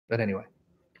But anyway.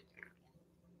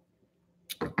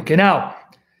 Okay, now,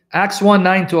 Acts 1,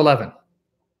 9 to 11.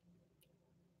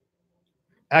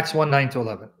 Acts 1, 9 to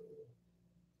 11.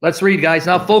 Let's read, guys.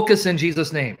 Now focus in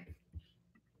Jesus' name.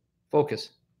 Focus.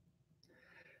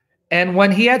 And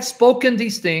when he had spoken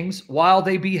these things, while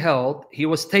they beheld, he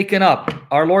was taken up.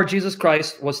 Our Lord Jesus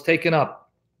Christ was taken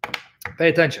up. Pay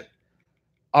attention.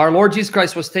 Our Lord Jesus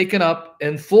Christ was taken up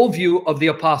in full view of the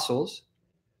apostles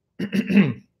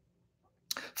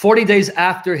 40 days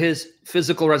after his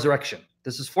physical resurrection.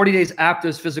 This is 40 days after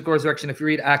his physical resurrection if you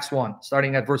read Acts 1,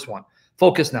 starting at verse 1.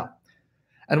 Focus now.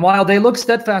 And while they looked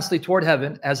steadfastly toward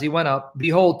heaven as he went up,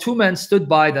 behold, two men stood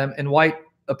by them in white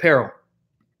apparel.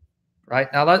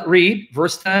 Right? Now let's read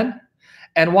verse 10.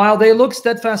 And while they looked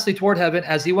steadfastly toward heaven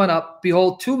as he went up,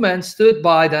 behold, two men stood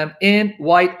by them in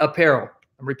white apparel.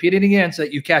 I'm repeating again so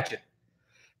that you catch it.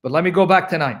 But let me go back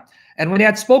to 9. And when he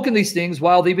had spoken these things,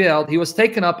 while they beheld, he was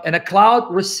taken up, and a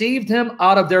cloud received him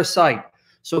out of their sight.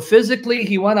 So physically,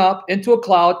 he went up into a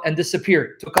cloud and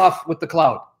disappeared, took off with the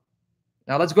cloud.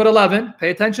 Now let's go to 11. Pay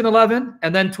attention, 11,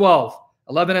 and then 12.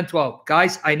 11 and 12.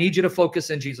 Guys, I need you to focus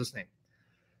in Jesus' name.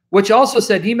 Which also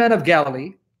said, ye men of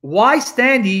Galilee, why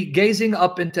stand ye gazing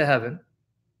up into heaven?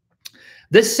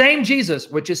 This same Jesus,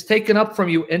 which is taken up from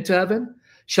you into heaven,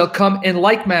 shall come in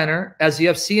like manner as ye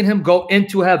have seen him go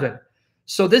into heaven.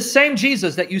 So this same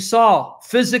Jesus that you saw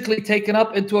physically taken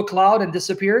up into a cloud and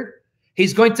disappeared,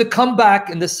 he's going to come back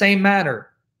in the same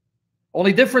manner.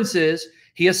 Only difference is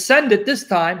he ascended this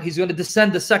time, he's going to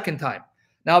descend the second time.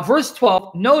 Now verse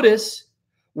 12, notice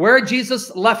where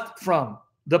Jesus left from,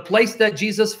 the place that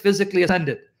Jesus physically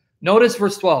ascended. Notice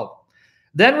verse 12.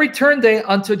 Then returned they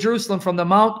unto Jerusalem from the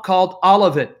mount called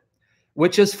Olivet,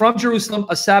 which is from Jerusalem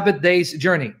a Sabbath day's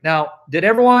journey. Now, did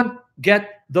everyone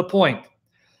get the point?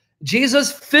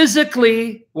 Jesus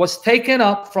physically was taken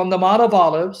up from the Mount of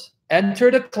Olives,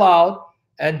 entered a cloud,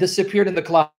 and disappeared in the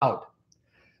cloud.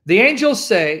 The angels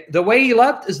say the way he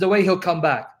left is the way he'll come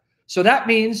back. So that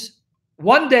means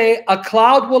one day a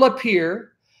cloud will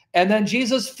appear, and then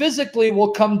Jesus physically will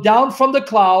come down from the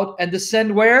cloud and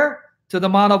descend where? To the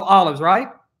Mount of Olives, right?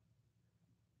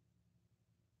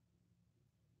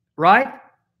 Right?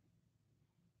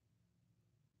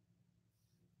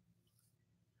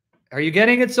 Are you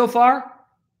getting it so far?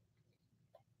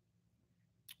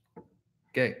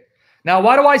 Okay. Now,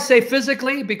 why do I say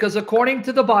physically? Because according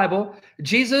to the Bible,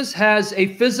 Jesus has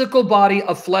a physical body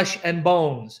of flesh and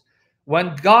bones.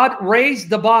 When God raised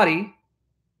the body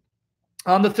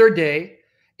on the third day,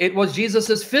 it was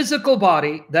Jesus's physical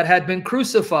body that had been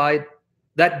crucified,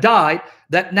 that died,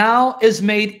 that now is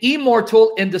made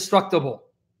immortal, indestructible.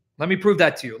 Let me prove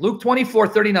that to you. Luke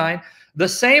 24:39. The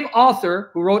same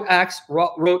author who wrote Acts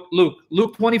wrote Luke.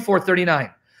 Luke 24:39.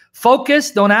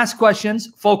 Focus. Don't ask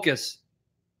questions. Focus.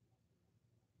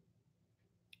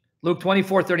 Luke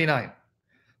 24:39.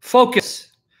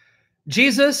 Focus.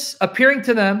 Jesus appearing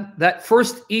to them that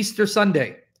first Easter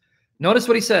Sunday. Notice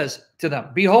what he says to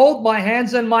them. Behold my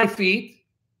hands and my feet.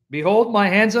 Behold my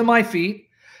hands and my feet.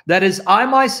 That is I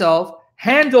myself.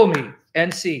 Handle me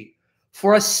and see.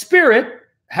 For a spirit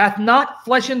hath not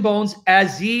flesh and bones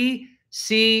as ye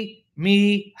see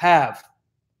me have.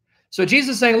 So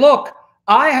Jesus is saying, look,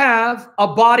 I have a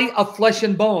body of flesh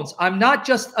and bones. I'm not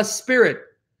just a spirit.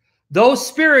 Those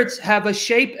spirits have a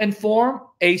shape and form,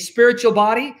 a spiritual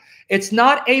body. It's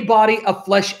not a body of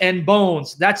flesh and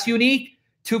bones. That's unique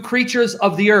to creatures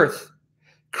of the earth.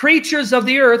 Creatures of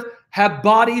the earth have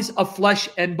bodies of flesh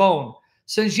and bone.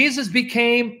 Since Jesus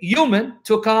became human,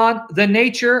 took on the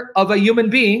nature of a human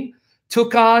being,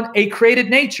 took on a created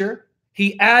nature,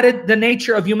 he added the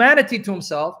nature of humanity to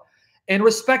himself. In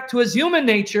respect to his human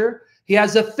nature, he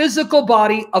has a physical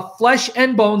body of flesh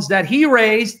and bones that he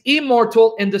raised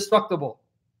immortal, indestructible.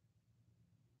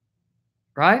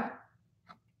 Right?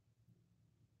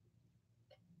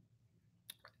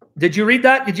 Did you read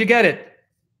that? Did you get it?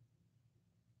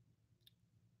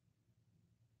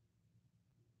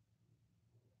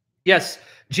 Yes.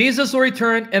 Jesus will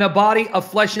return in a body of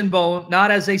flesh and bone,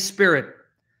 not as a spirit.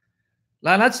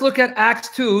 Now let's look at Acts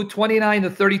 2:29 to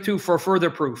 32 for further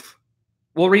proof.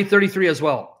 We'll read 33 as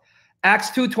well. Acts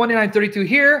 2:29, 32.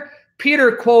 Here,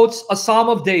 Peter quotes a Psalm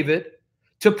of David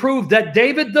to prove that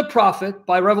David the prophet,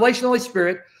 by revelation of the Holy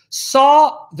Spirit,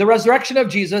 saw the resurrection of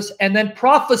Jesus and then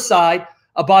prophesied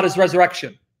about his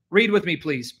resurrection. Read with me,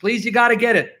 please. Please, you got to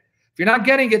get it. If you're not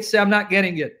getting it, say, I'm not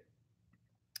getting it.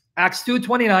 Acts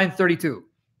 2:29, 32.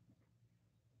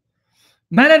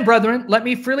 Men and brethren, let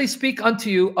me freely speak unto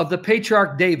you of the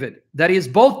patriarch David, that he is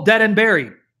both dead and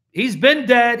buried. He's been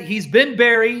dead. He's been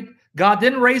buried. God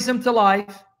didn't raise him to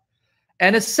life.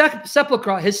 And his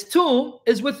sepulchre, his tomb,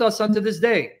 is with us unto this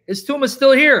day. His tomb is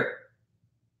still here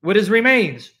with his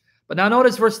remains. But now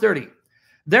notice verse 30.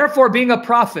 Therefore, being a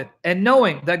prophet, and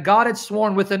knowing that God had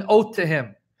sworn with an oath to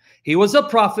him, he was a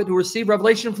prophet who received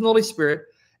revelation from the Holy Spirit,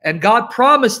 and God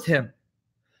promised him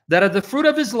that of the fruit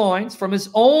of his loins, from his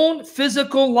own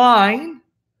physical line,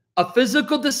 a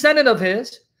physical descendant of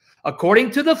his, according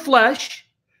to the flesh,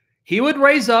 he would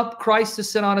raise up Christ to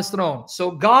sit on his throne.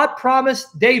 So God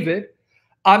promised David,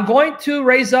 I'm going to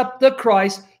raise up the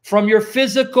Christ from your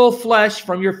physical flesh,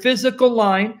 from your physical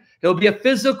line. He'll be a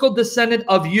physical descendant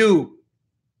of you.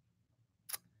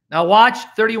 Now watch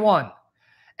 31.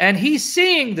 And he's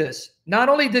seeing this. Not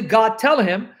only did God tell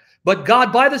him, but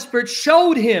God by the Spirit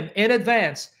showed him in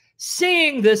advance.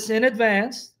 Seeing this in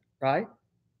advance, right?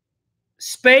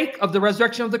 Spake of the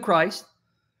resurrection of the Christ,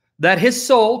 that his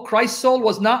soul, Christ's soul,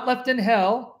 was not left in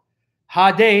hell,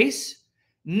 Hades,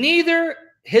 neither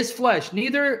his flesh,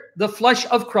 neither the flesh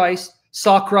of Christ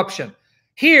saw corruption.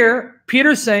 Here,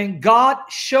 Peter's saying God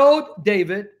showed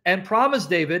David and promised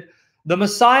David the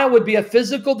Messiah would be a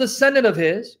physical descendant of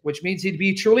his, which means he'd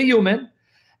be truly human,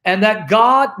 and that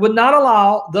God would not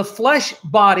allow the flesh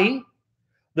body,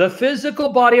 the physical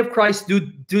body of Christ to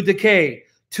decay,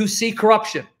 to see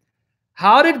corruption.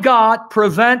 How did God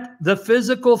prevent the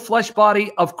physical flesh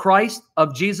body of Christ,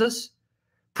 of Jesus,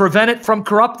 prevent it from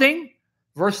corrupting?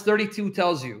 Verse 32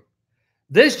 tells you,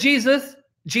 this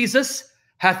Jesus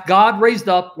hath God raised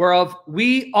up, whereof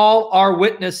we all are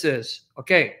witnesses.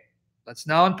 Okay, let's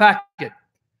now unpack it.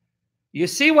 You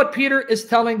see what Peter is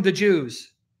telling the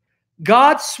Jews.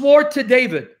 God swore to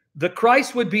David the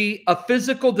Christ would be a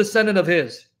physical descendant of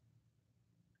his.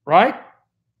 Right?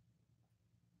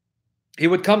 He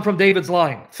would come from David's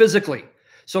line, physically.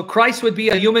 So Christ would be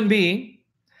a human being.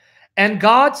 And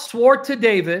God swore to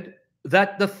David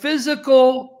that the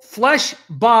physical flesh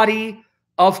body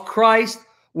of Christ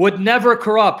would never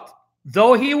corrupt.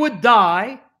 Though he would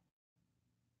die,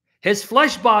 his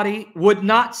flesh body would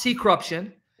not see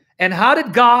corruption. And how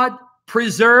did God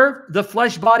preserve the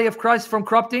flesh body of Christ from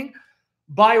corrupting?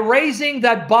 By raising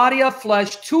that body of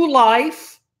flesh to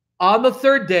life on the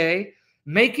third day,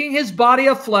 making his body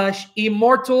of flesh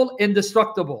immortal,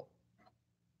 indestructible.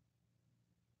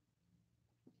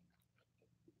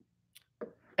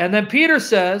 And then Peter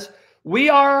says, we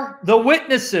are the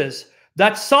witnesses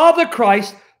that saw the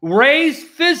Christ raised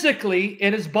physically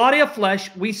in his body of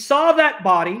flesh. We saw that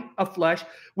body of flesh.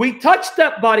 We touched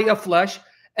that body of flesh,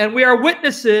 and we are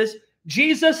witnesses.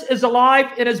 Jesus is alive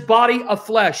in his body of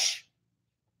flesh.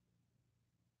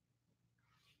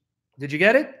 Did you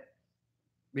get it?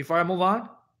 Before I move on?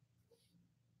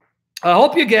 I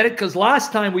hope you get it, because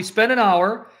last time we spent an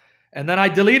hour, and then I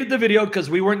deleted the video because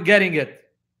we weren't getting it.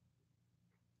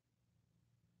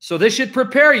 So this should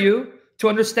prepare you to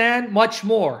understand much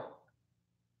more.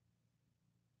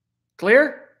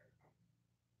 Clear?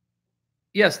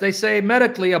 Yes, they say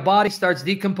medically a body starts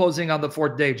decomposing on the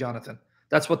 4th day, Jonathan.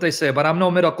 That's what they say, but I'm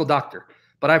no medical doctor,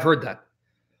 but I've heard that.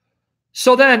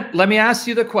 So then, let me ask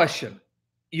you the question.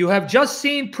 You have just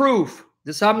seen proof.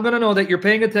 This is how I'm going to know that you're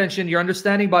paying attention, you're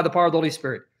understanding by the power of the Holy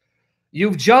Spirit.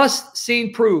 You've just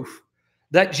seen proof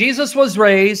that Jesus was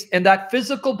raised in that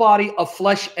physical body of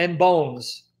flesh and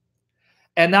bones.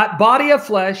 And that body of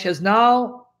flesh has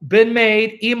now been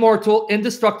made immortal,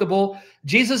 indestructible.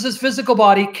 Jesus' physical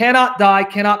body cannot die,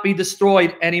 cannot be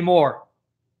destroyed anymore.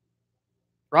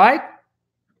 Right?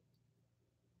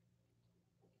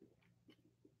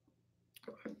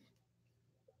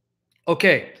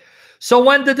 Okay. So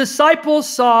when the disciples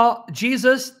saw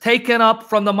Jesus taken up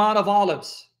from the Mount of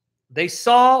Olives, they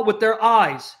saw with their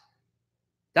eyes.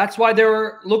 That's why they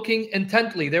were looking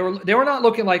intently. They were not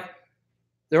looking like,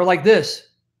 they were like this.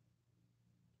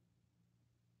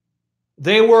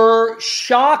 They were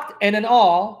shocked and in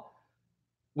awe.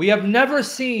 We have never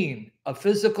seen a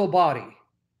physical body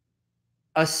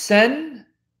ascend,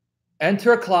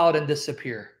 enter a cloud, and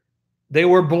disappear. They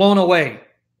were blown away.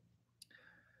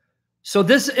 So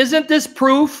isn't this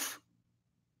proof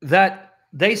that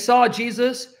they saw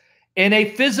Jesus in a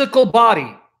physical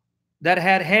body that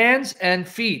had hands and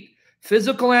feet,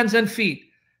 physical hands and feet?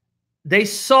 They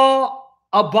saw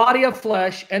a body of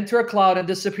flesh enter a cloud and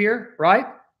disappear, right?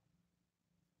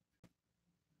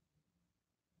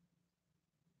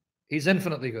 He's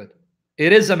infinitely good.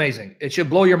 It is amazing. It should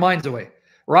blow your minds away,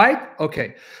 right?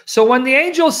 Okay. So when the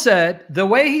angel said, the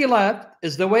way he left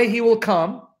is the way he will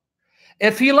come,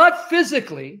 if he left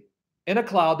physically in a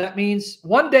cloud, that means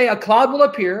one day a cloud will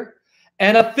appear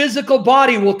and a physical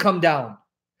body will come down.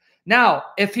 Now,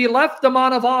 if he left the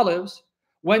Mount of Olives,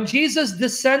 when Jesus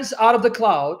descends out of the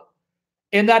cloud,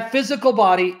 in that physical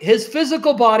body, his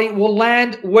physical body will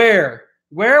land where?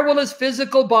 Where will his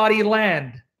physical body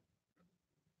land?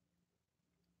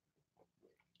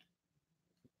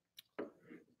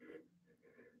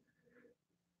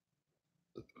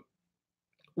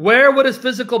 Where would his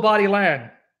physical body land?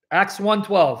 Acts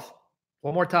 1:12.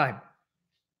 One more time.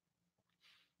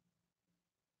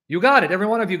 You got it. Every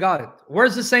one of you got it.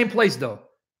 Where's the same place, though?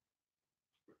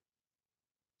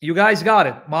 You guys got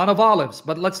it. Mount of Olives.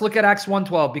 But let's look at Acts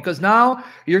 1:12, because now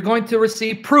you're going to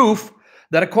receive proof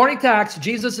that according to Acts,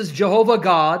 Jesus is Jehovah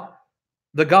God,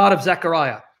 the God of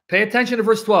Zechariah. Pay attention to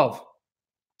verse 12.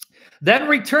 Then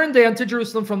returned they unto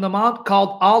Jerusalem from the mount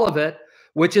called Olivet,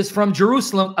 which is from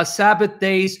Jerusalem a Sabbath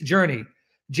day's journey.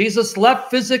 Jesus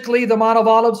left physically the Mount of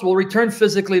Olives, will return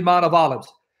physically the Mount of Olives.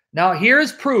 Now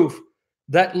here's proof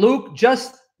that Luke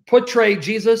just portrayed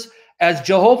Jesus as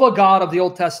Jehovah God of the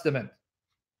Old Testament.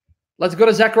 Let's go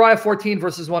to Zechariah 14,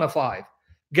 verses 1 to 5.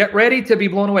 Get ready to be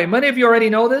blown away. Many of you already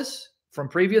know this from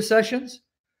previous sessions,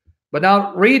 but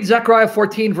now read Zechariah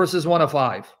 14, verses 1 to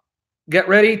 5. Get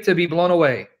ready to be blown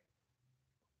away.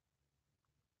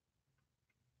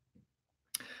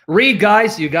 Read,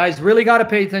 guys. You guys really got to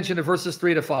pay attention to verses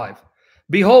 3 to 5.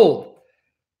 Behold,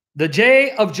 the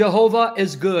day of Jehovah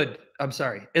is good. I'm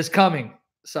sorry, is coming.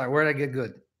 Sorry, where did I get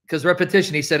good? Because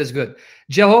repetition, he said, is good.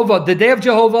 Jehovah, the day of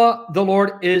Jehovah, the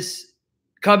Lord is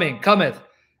cometh.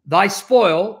 Thy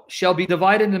spoil shall be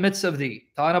divided in the midst of thee.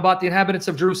 Talking about the inhabitants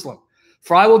of Jerusalem.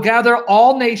 For I will gather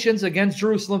all nations against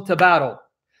Jerusalem to battle.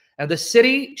 And the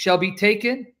city shall be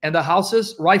taken, and the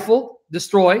houses rifled,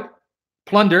 destroyed,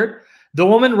 plundered. The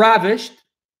woman ravished.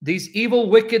 These evil,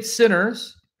 wicked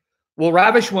sinners will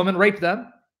ravish women, rape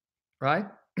them, right?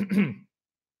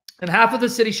 And half of the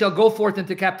city shall go forth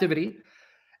into captivity,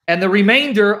 and the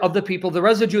remainder of the people, the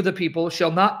residue of the people,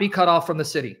 shall not be cut off from the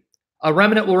city. A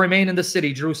remnant will remain in the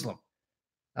city, Jerusalem.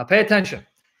 Now pay attention.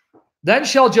 Then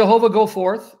shall Jehovah go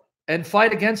forth and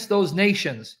fight against those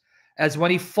nations, as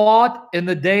when he fought in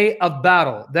the day of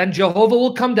battle. Then Jehovah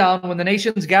will come down when the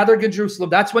nations gather against Jerusalem.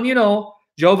 That's when you know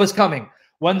Jehovah's coming.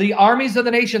 When the armies of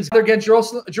the nations gather against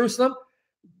Jerusalem,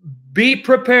 be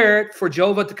prepared for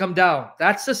Jehovah to come down.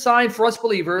 That's the sign for us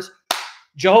believers.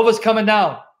 Jehovah's coming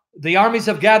down. The armies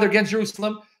have gathered against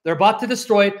Jerusalem. They're about to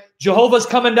destroy it. Jehovah's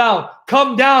coming down.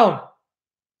 Come down.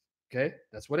 Okay,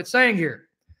 that's what it's saying here.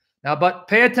 Now, but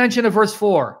pay attention to verse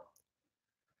 4.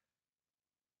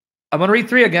 I'm going to read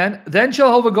 3 again. Then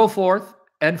Jehovah go forth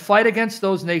and fight against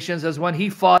those nations as when he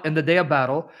fought in the day of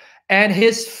battle, and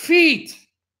his feet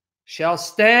shall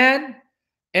stand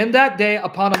in that day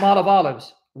upon a Mount of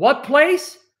Olives. What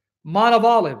place? Mount of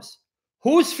Olives.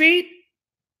 Whose feet?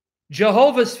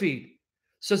 Jehovah's feet.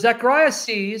 So Zechariah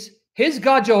sees his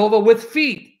God Jehovah with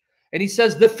feet. And he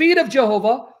says the feet of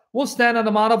Jehovah will stand on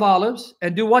the Mount of Olives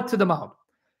and do what to the mount?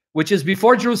 Which is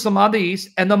before Jerusalem on the east.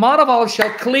 And the Mount of Olives shall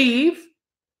cleave,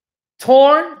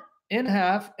 torn in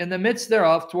half in the midst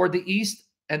thereof toward the east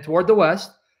and toward the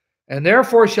west. And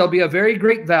therefore shall be a very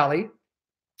great valley.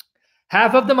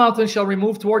 Half of the mountain shall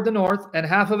remove toward the north, and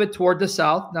half of it toward the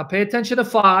south. Now pay attention to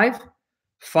 5.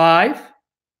 5.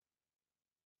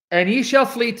 And ye shall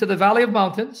flee to the valley of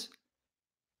mountains.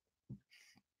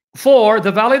 4.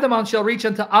 The valley of the mountains shall reach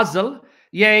unto Azal.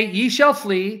 Yea, ye shall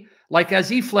flee, like as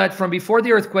ye fled from before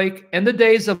the earthquake in the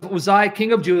days of Uzziah,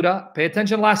 king of Judah. Pay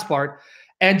attention, last part.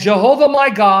 And Jehovah my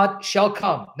God shall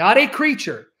come. Not a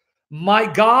creature. My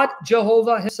God,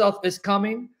 Jehovah himself, is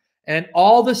coming, and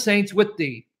all the saints with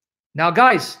thee. Now,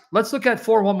 guys, let's look at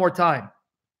 4 one more time.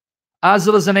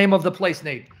 Azal is the name of the place,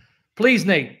 Nate. Please,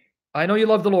 Nate, I know you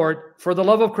love the Lord. For the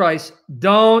love of Christ,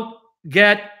 don't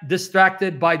get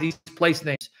distracted by these place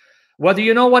names. Whether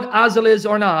you know what Azal is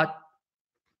or not,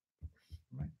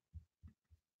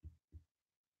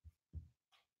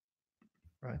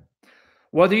 right?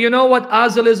 Whether you know what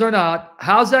Azal is or not,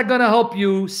 how's that going to help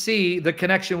you see the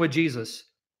connection with Jesus?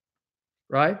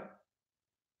 Right?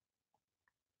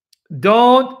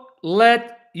 Don't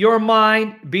let your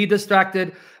mind be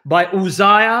distracted by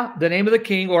Uzziah, the name of the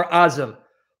king, or Azal.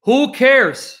 Who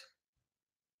cares?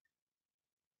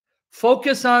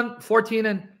 Focus on 14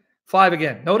 and 5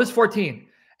 again. Notice 14.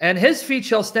 And his feet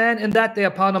shall stand in that day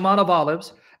upon the Mount of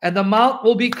Olives, and the mount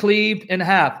will be cleaved in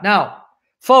half. Now,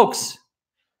 folks,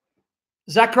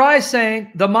 Zechariah is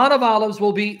saying the Mount of Olives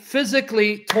will be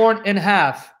physically torn in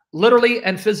half, literally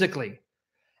and physically.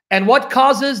 And what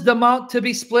causes the mount to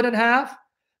be split in half?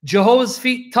 Jehovah's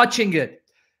feet touching it.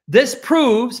 This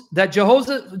proves that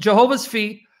Jehovah's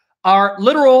feet are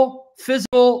literal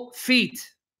physical feet,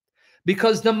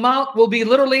 because the mount will be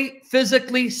literally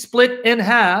physically split in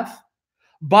half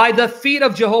by the feet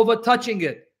of Jehovah touching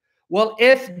it. Well,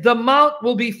 if the mount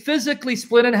will be physically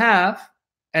split in half,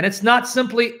 and it's not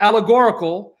simply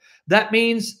allegorical, that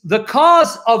means the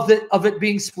cause of it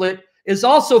being split is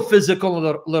also physical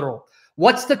and literal.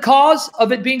 What's the cause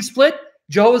of it being split?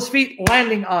 Jehovah's feet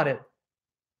landing on it.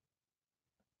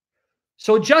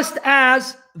 So just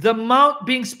as the mount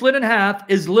being split in half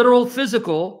is literal,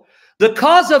 physical, the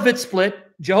cause of its split,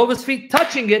 Jehovah's feet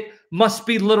touching it, must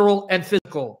be literal and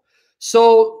physical.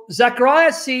 So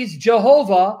Zechariah sees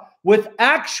Jehovah with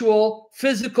actual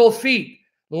physical feet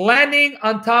landing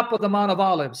on top of the Mount of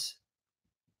Olives.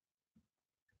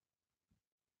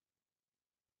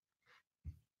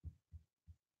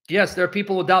 Yes, there are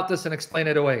people who doubt this and explain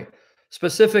it away,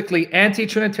 specifically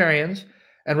anti-Trinitarians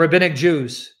and rabbinic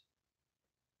Jews.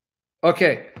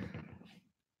 Okay.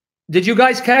 Did you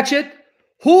guys catch it?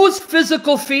 Whose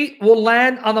physical feet will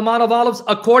land on the Mount of Olives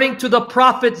according to the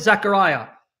prophet Zechariah?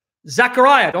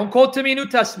 Zechariah, don't quote to me New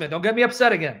Testament. Don't get me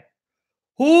upset again.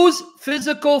 Whose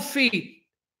physical feet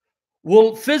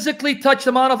will physically touch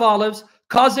the Mount of Olives,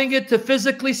 causing it to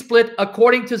physically split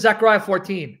according to Zechariah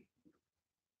 14?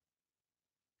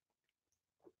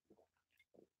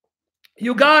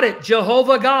 You got it,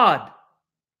 Jehovah God.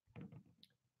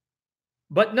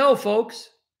 But no, folks.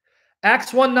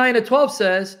 Acts 1:9-12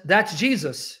 says that's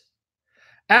Jesus.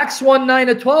 Acts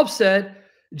 1:9-12 said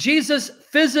Jesus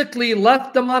physically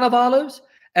left the Mount of Olives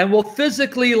and will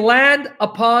physically land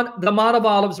upon the Mount of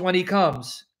Olives when he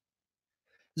comes.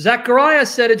 Zechariah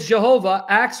said it's Jehovah.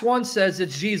 Acts 1 says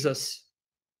it's Jesus.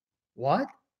 What?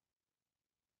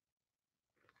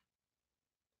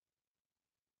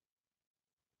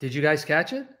 Did you guys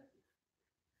catch it?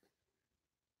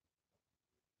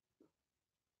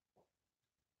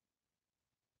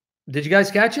 Did you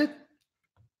guys catch it?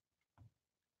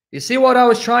 You see what I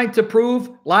was trying to prove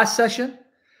last session,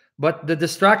 but the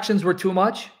distractions were too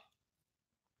much?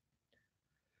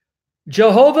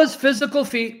 Jehovah's physical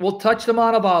feet will touch the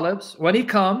Mount of Olives when he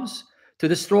comes to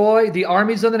destroy the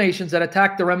armies of the nations that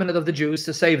attack the remnant of the Jews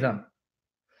to save them.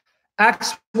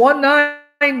 Acts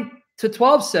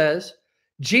 1:9-12 says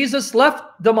Jesus left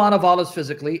the Mount of Olives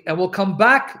physically and will come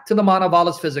back to the Mount of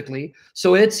Olives physically.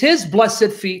 So it's his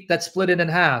blessed feet that split it in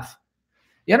half.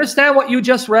 You understand what you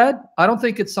just read? I don't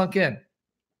think it's sunk in.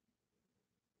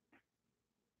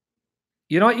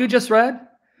 You know what you just read?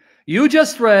 You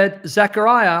just read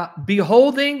Zechariah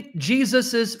beholding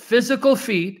Jesus's physical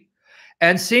feet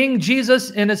and seeing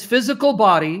Jesus in his physical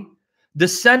body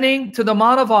descending to the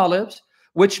Mount of Olives,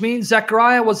 which means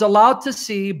Zechariah was allowed to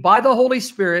see by the Holy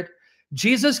Spirit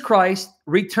Jesus Christ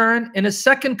return in his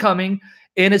second coming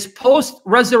in his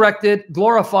post-resurrected,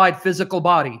 glorified physical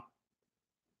body.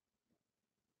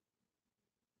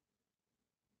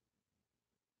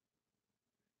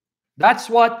 That's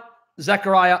what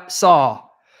Zechariah saw.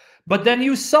 But then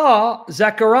you saw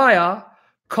Zechariah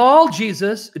call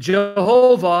Jesus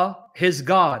Jehovah his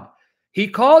God. He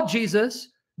called Jesus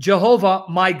Jehovah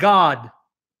my God.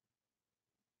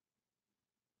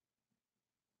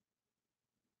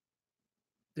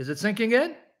 Is it sinking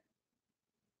in?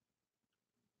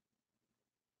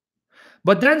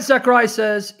 But then Zechariah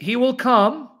says he will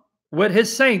come with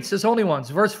his saints, his holy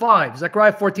ones. Verse 5,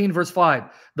 Zechariah 14, verse 5,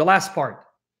 the last part.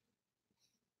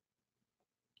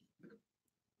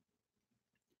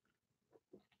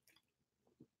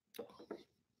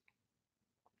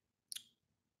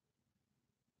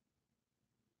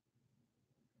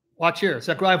 Watch here,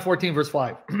 Zechariah 14, verse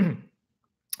 5.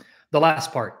 The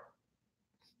last part.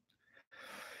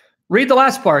 Read the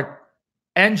last part.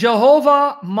 And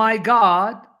Jehovah, my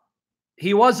God,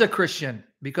 he was a Christian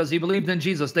because he believed in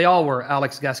Jesus. They all were,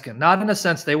 Alex Gaskin. Not in a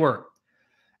sense, they were.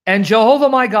 And Jehovah,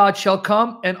 my God, shall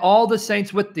come and all the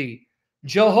saints with thee.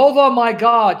 Jehovah, my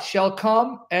God, shall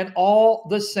come and all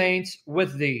the saints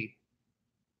with thee.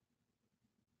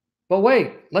 But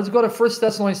wait, let's go to 1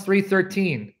 Thessalonians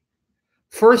 3:13.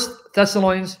 1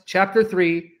 Thessalonians chapter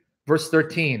 3, verse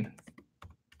 13.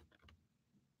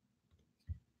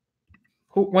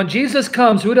 When Jesus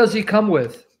comes, who does he come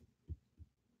with?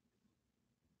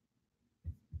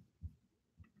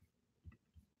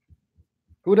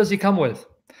 Who does he come with?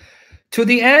 To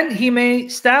the end he may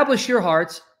establish your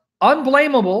hearts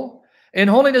unblameable in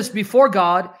holiness before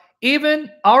God, even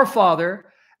our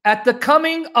Father, at the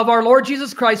coming of our Lord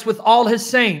Jesus Christ with all his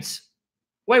saints.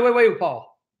 Wait, Paul.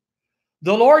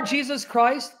 The Lord Jesus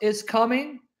Christ is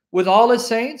coming with all his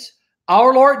saints.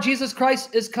 Our Lord Jesus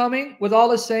Christ is coming with all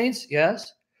his saints.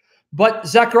 Yes. But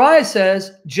Zechariah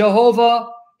says Jehovah,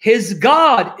 his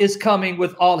God, is coming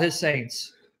with all his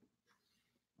saints.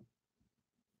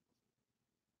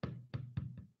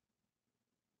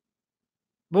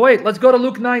 But wait, let's go to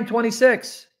Luke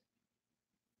 9:26.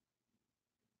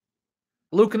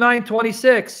 Luke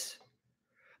 9:26.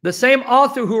 The same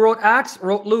author who wrote Acts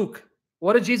wrote Luke.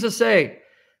 What did Jesus say?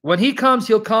 When he comes,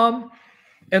 he'll come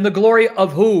in the glory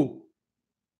of who?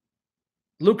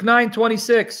 Luke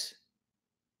 9:26.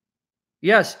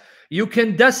 Yes, you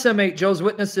can decimate Jehovah's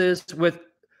Witnesses with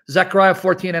Zechariah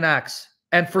 14 and Acts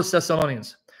and 1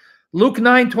 Thessalonians. Luke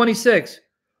 9:26.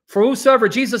 For whosoever,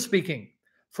 Jesus speaking,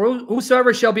 for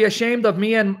whosoever shall be ashamed of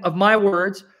me and of my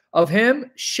words, of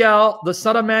him shall the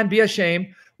Son of Man be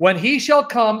ashamed when he shall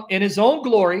come in his own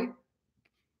glory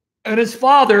and his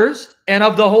Father's and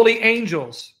of the holy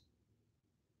angels.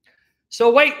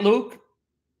 So wait, Luke,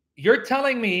 you're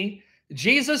telling me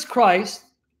Jesus Christ,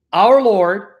 our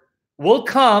Lord, will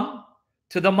come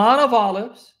to the Mount of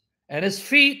Olives and his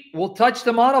feet will touch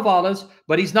the Mount of Olives,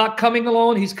 but he's not coming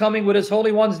alone. He's coming with his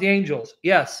holy ones, the angels.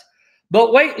 Yes.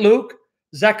 But wait, Luke,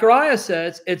 Zechariah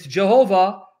says it's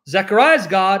Jehovah, Zechariah's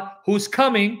God, who's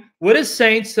coming with his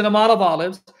saints to the Mount of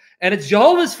Olives, and it's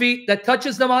Jehovah's feet that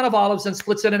touches the Mount of Olives and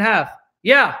splits it in half.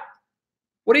 Yeah.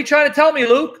 What are you trying to tell me,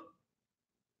 Luke?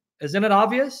 Isn't it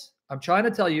obvious? I'm trying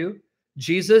to tell you,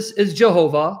 Jesus is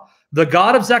Jehovah, the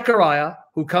God of Zechariah,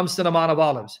 who comes to the Mount of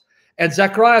Olives. And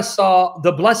Zechariah saw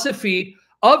the blessed feet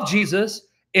of Jesus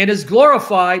in his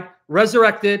glorified,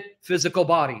 resurrected physical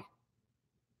body.